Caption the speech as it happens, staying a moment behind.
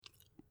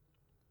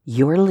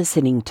You're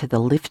listening to the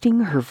Lifting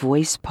Her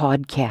Voice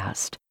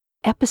podcast,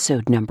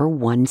 episode number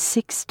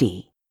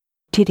 160.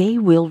 Today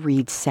we'll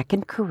read 2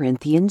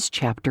 Corinthians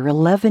chapter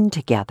 11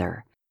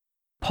 together.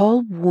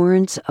 Paul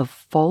warns of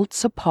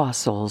false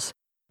apostles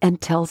and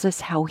tells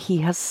us how he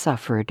has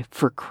suffered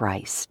for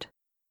Christ.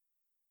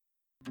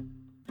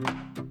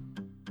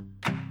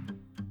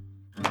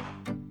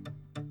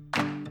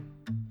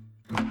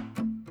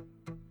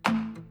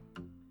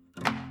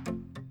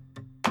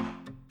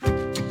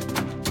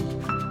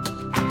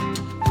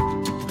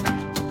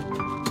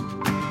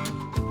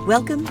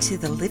 Welcome to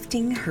the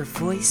Lifting Her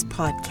Voice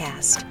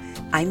podcast.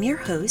 I'm your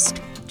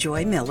host,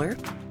 Joy Miller,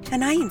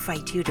 and I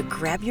invite you to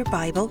grab your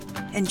Bible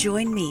and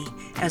join me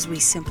as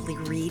we simply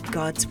read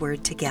God's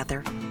Word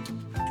together.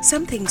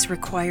 Some things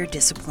require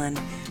discipline,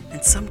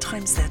 and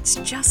sometimes that's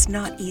just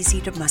not easy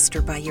to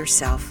muster by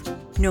yourself,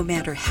 no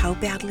matter how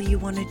badly you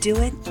want to do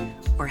it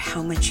or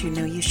how much you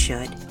know you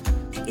should.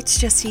 It's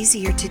just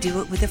easier to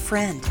do it with a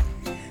friend.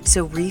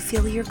 So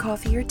refill your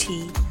coffee or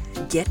tea,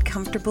 get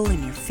comfortable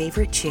in your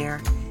favorite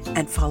chair,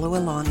 and follow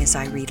along as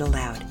I read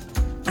aloud.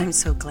 I'm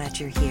so glad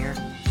you're here.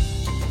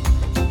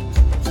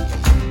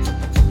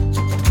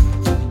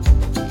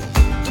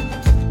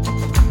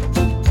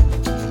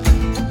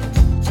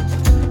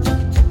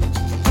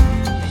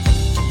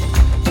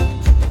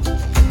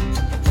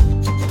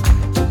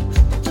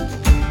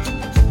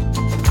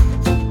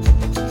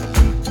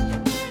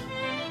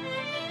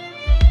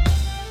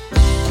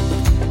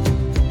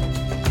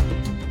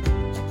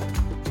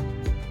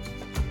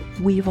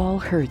 We've all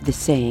heard the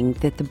saying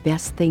that the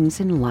best things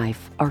in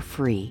life are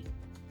free.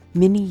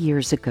 Many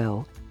years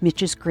ago,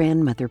 Mitch's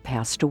grandmother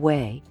passed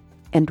away,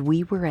 and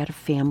we were at a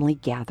family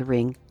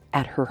gathering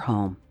at her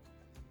home.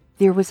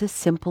 There was a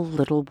simple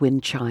little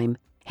wind chime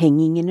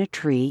hanging in a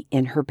tree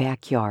in her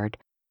backyard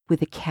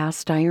with a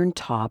cast iron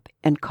top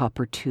and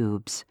copper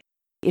tubes.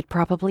 It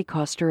probably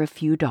cost her a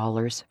few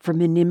dollars from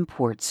an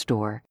import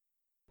store.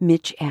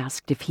 Mitch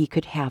asked if he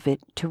could have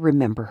it to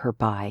remember her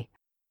by.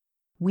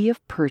 We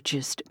have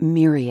purchased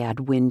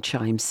myriad wind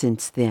chimes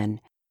since then.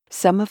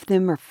 Some of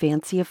them are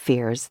fancy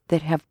affairs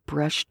that have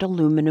brushed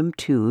aluminum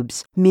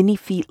tubes many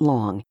feet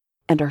long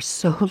and are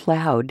so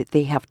loud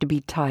they have to be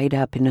tied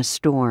up in a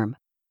storm.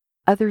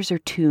 Others are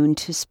tuned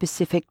to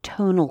specific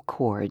tonal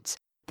chords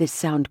that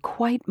sound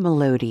quite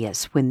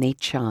melodious when they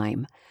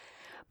chime.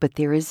 But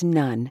there is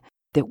none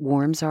that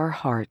warms our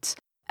hearts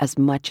as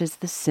much as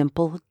the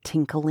simple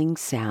tinkling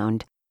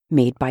sound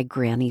made by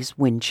Granny's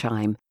wind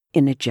chime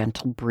in a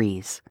gentle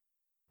breeze.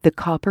 The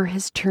copper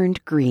has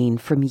turned green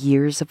from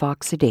years of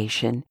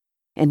oxidation,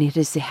 and it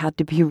has had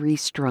to be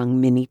restrung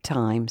many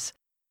times.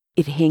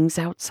 It hangs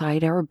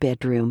outside our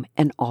bedroom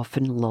and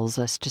often lulls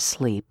us to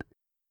sleep.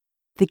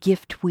 The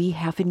gift we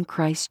have in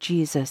Christ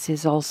Jesus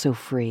is also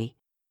free,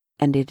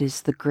 and it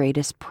is the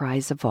greatest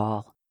prize of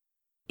all.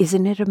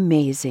 Isn't it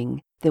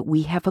amazing that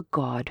we have a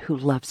God who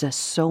loves us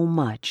so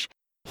much,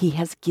 He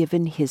has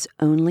given His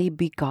only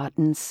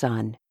begotten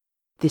Son,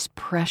 this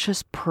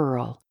precious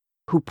pearl,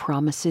 who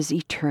promises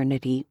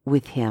eternity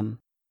with Him.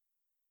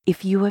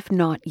 If you have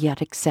not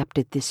yet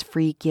accepted this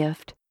free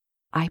gift,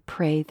 I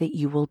pray that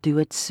you will do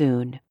it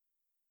soon.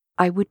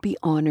 I would be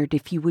honored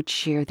if you would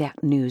share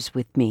that news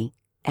with me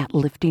at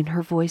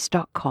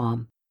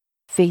liftinghervoice.com,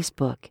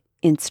 Facebook,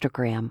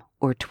 Instagram,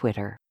 or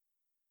Twitter.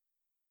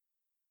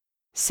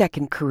 2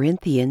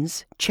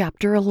 Corinthians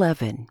chapter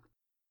 11.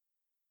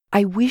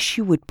 I wish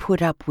you would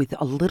put up with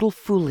a little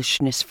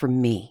foolishness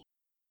from me.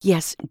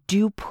 Yes,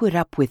 do put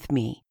up with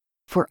me.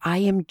 For I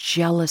am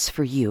jealous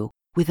for you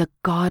with a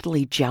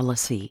godly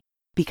jealousy,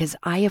 because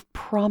I have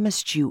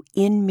promised you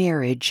in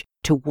marriage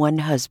to one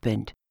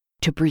husband,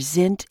 to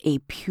present a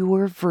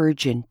pure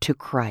virgin to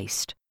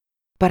Christ.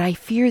 But I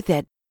fear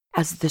that,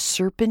 as the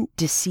serpent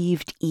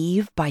deceived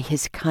Eve by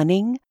his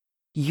cunning,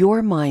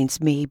 your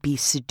minds may be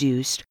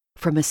seduced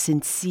from a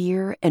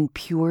sincere and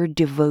pure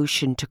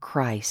devotion to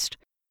Christ.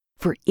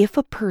 For if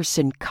a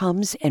person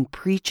comes and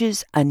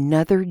preaches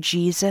another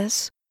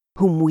Jesus,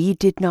 whom we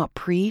did not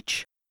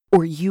preach,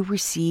 or you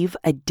receive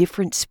a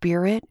different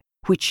spirit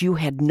which you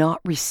had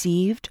not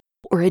received,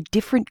 or a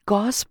different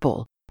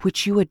gospel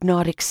which you had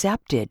not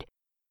accepted,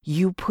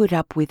 you put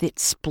up with it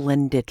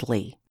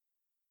splendidly.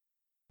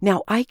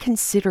 Now I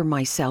consider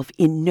myself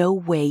in no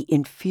way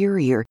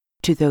inferior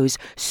to those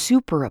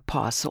super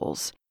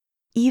apostles.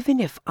 Even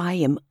if I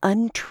am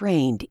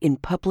untrained in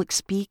public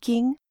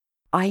speaking,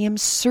 I am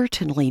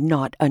certainly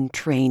not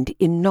untrained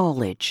in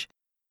knowledge.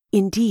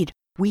 Indeed,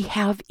 we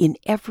have in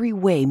every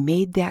way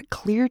made that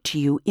clear to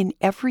you in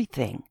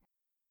everything.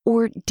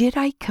 Or did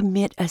I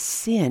commit a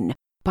sin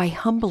by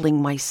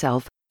humbling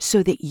myself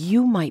so that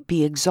you might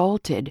be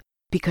exalted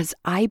because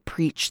I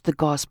preached the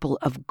gospel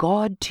of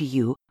God to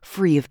you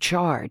free of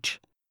charge?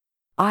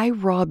 I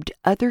robbed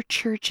other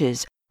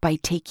churches by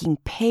taking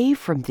pay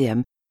from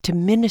them to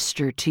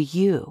minister to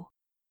you.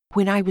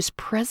 When I was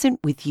present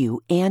with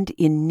you and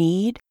in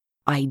need,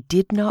 I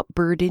did not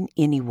burden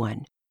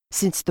anyone,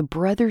 since the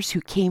brothers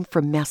who came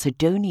from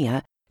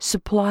Macedonia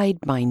supplied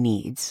my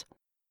needs.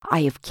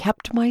 I have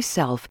kept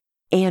myself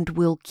and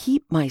will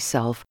keep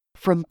myself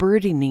from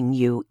burdening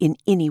you in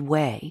any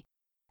way.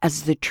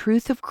 As the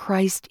truth of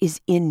Christ is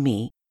in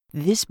me,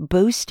 this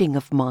boasting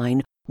of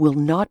mine will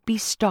not be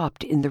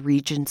stopped in the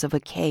regions of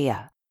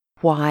Achaia.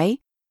 Why?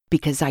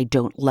 Because I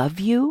don't love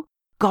you?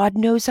 God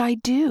knows I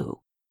do.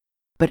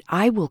 But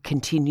I will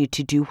continue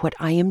to do what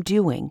I am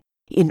doing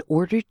in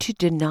order to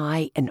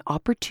deny an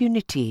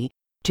opportunity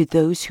to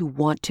those who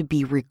want to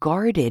be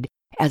regarded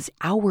as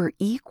our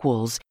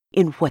equals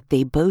in what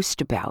they boast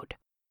about.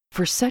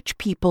 For such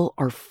people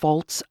are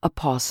false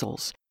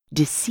apostles,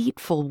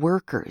 deceitful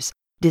workers,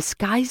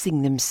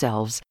 disguising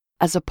themselves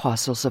as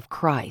apostles of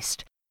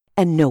Christ.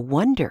 And no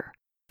wonder,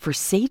 for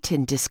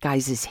Satan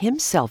disguises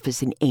himself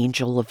as an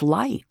angel of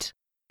light.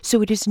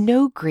 So it is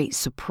no great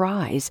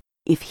surprise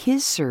if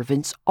his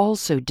servants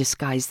also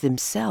disguise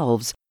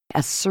themselves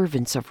as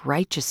servants of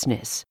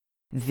righteousness.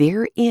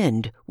 Their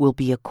end will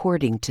be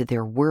according to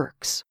their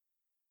works.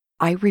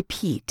 I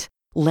repeat,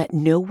 let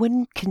no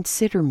one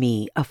consider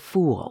me a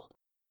fool.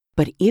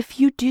 But if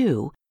you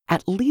do,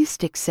 at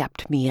least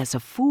accept me as a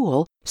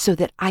fool so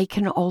that I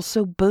can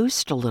also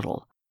boast a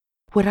little.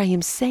 What I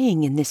am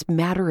saying in this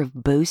matter of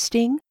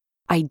boasting,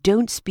 I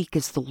don't speak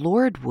as the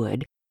Lord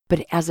would,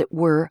 but as it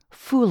were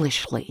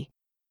foolishly.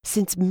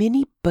 Since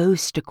many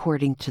boast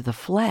according to the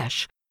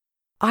flesh,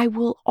 I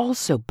will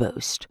also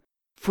boast.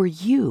 For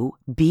you,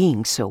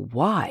 being so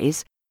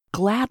wise,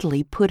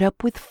 gladly put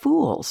up with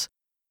fools.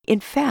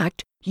 In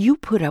fact, you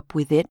put up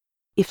with it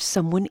if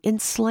someone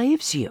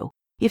enslaves you,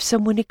 if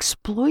someone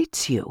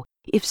exploits you,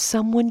 if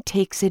someone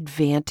takes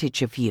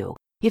advantage of you,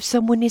 if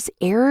someone is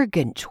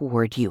arrogant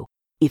toward you,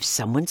 if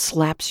someone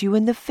slaps you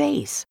in the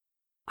face.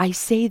 I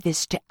say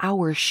this to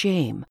our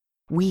shame.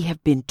 We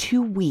have been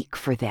too weak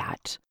for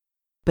that.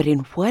 But in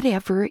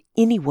whatever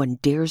anyone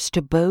dares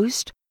to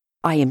boast,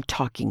 I am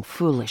talking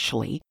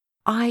foolishly,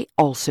 I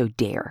also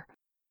dare.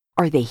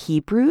 Are they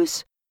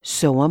Hebrews?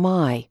 So am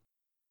I.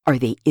 Are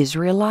they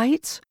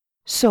Israelites?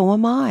 So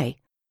am I.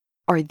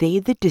 Are they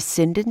the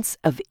descendants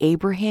of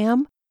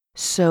Abraham?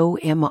 So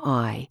am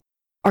I.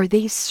 Are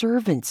they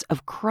servants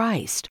of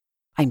Christ?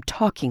 I'm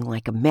talking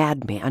like a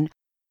madman.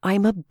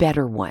 I'm a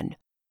better one,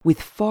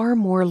 with far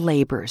more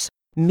labors,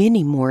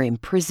 many more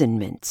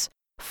imprisonments,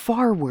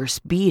 far worse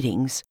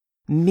beatings,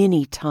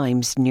 many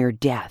times near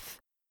death.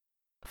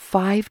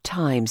 5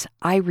 times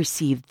I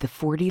received the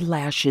 40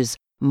 lashes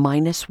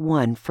minus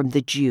 1 from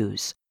the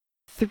Jews.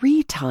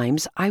 3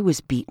 times I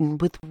was beaten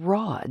with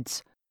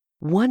rods.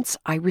 Once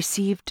I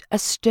received a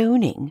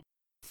stoning.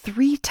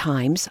 3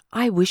 times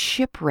I was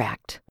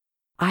shipwrecked.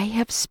 I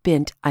have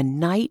spent a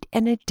night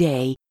and a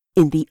day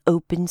in the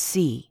open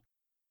sea.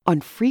 On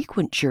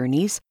frequent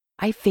journeys,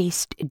 I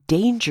faced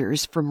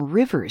dangers from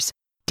rivers,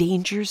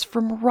 dangers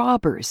from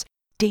robbers,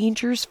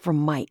 dangers from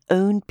my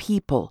own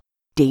people,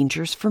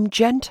 dangers from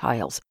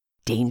Gentiles,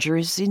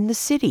 dangers in the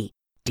city,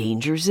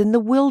 dangers in the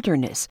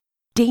wilderness,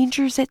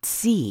 dangers at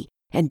sea,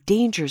 and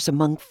dangers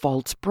among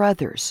false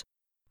brothers,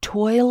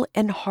 toil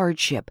and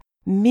hardship,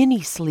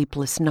 many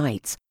sleepless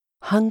nights,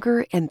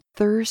 hunger and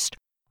thirst,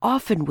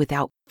 often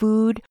without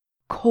food,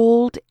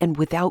 cold and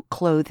without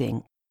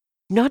clothing.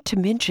 Not to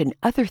mention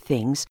other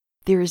things,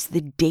 there is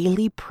the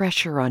daily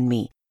pressure on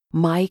me,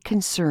 my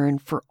concern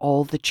for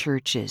all the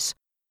churches.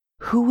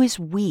 Who is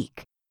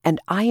weak, and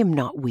I am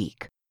not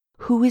weak?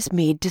 Who is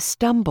made to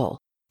stumble,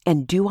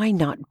 and do I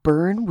not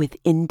burn with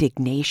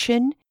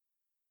indignation?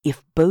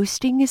 If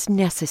boasting is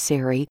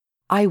necessary,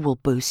 I will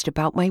boast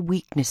about my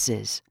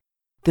weaknesses.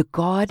 The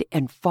God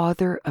and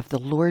Father of the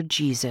Lord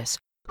Jesus,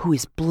 who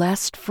is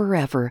blessed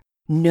forever,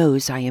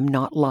 knows I am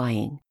not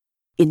lying.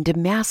 In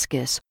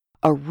Damascus,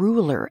 a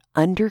ruler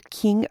under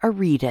King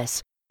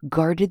Aretas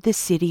guarded the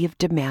city of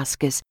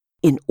Damascus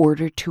in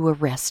order to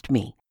arrest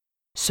me.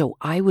 So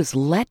I was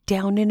let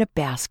down in a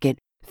basket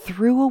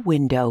through a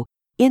window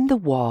in the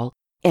wall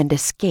and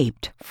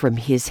escaped from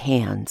his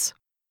hands.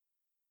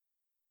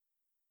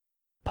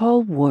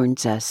 Paul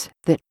warns us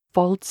that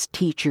false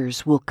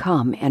teachers will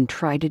come and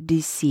try to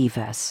deceive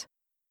us.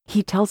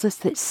 He tells us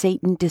that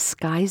Satan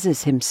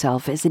disguises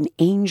himself as an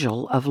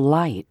angel of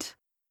light.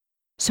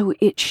 So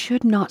it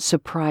should not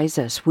surprise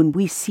us when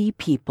we see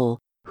people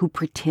who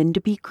pretend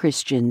to be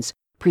Christians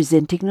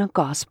presenting a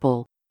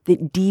gospel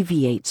that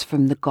deviates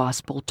from the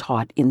gospel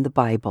taught in the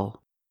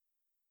Bible.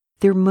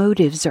 Their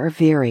motives are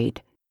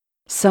varied.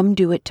 Some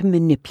do it to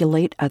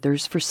manipulate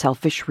others for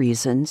selfish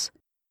reasons,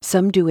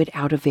 some do it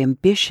out of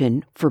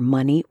ambition for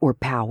money or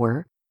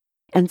power,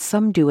 and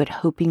some do it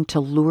hoping to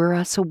lure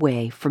us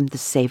away from the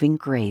saving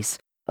grace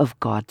of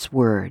God's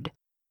Word.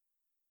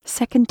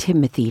 2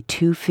 Timothy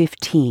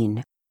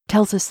 2:15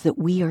 tells us that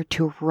we are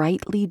to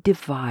rightly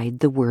divide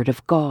the Word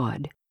of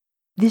God.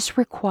 This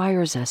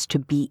requires us to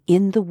be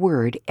in the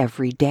Word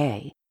every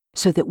day,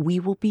 so that we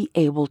will be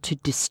able to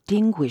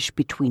distinguish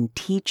between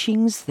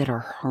teachings that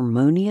are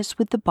harmonious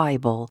with the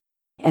Bible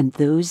and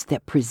those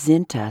that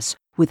present us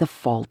with a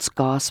false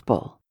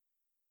gospel.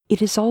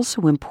 It is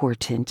also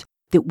important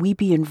that we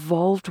be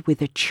involved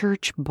with a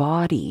church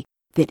body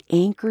that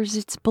anchors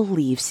its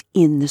beliefs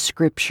in the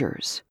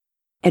Scriptures.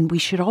 And we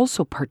should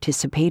also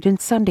participate in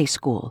Sunday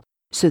school,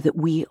 so that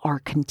we are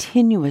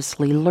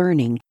continuously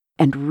learning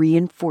and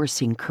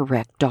reinforcing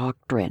correct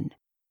doctrine.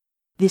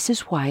 This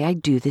is why I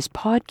do this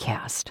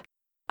podcast.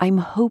 I'm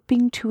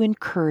hoping to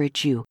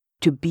encourage you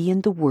to be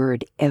in the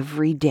Word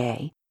every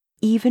day,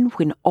 even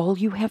when all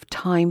you have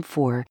time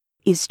for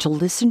is to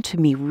listen to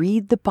me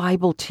read the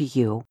Bible to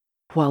you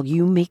while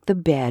you make the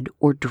bed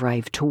or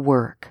drive to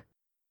work.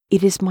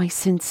 It is my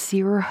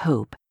sincere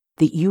hope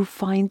that you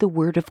find the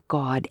Word of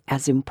God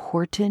as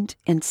important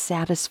and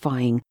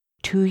satisfying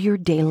to your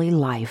daily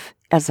life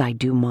as I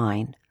do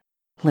mine.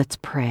 Let's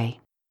pray.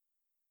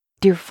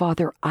 Dear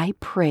Father, I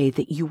pray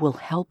that you will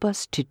help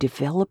us to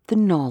develop the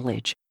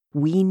knowledge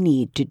we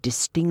need to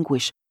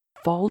distinguish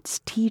false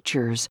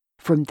teachers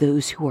from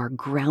those who are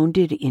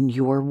grounded in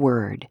your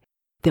word,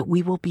 that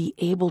we will be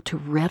able to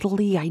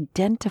readily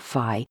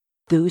identify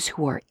those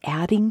who are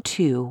adding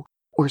to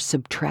or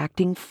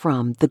subtracting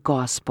from the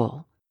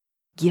gospel.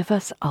 Give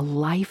us a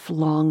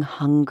lifelong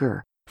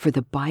hunger for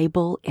the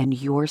Bible and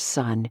your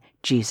Son,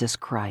 Jesus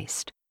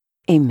Christ.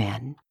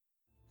 Amen.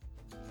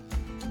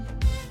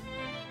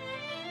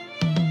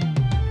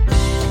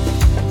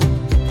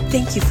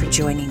 Thank you for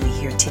joining me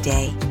here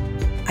today.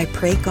 I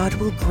pray God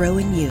will grow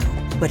in you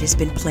what has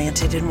been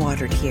planted and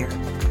watered here.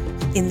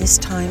 In this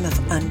time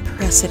of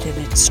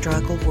unprecedented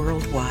struggle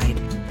worldwide,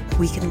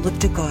 we can look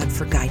to God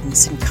for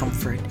guidance and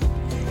comfort.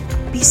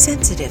 Be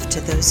sensitive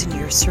to those in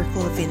your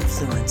circle of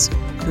influence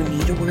who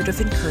need a word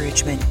of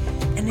encouragement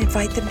and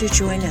invite them to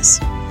join us.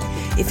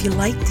 If you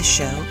like the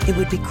show, it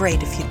would be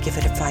great if you'd give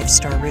it a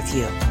 5-star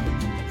review.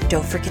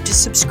 Don't forget to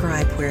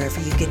subscribe wherever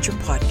you get your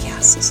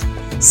podcasts.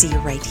 See you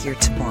right here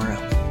tomorrow.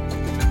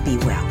 Be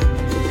well.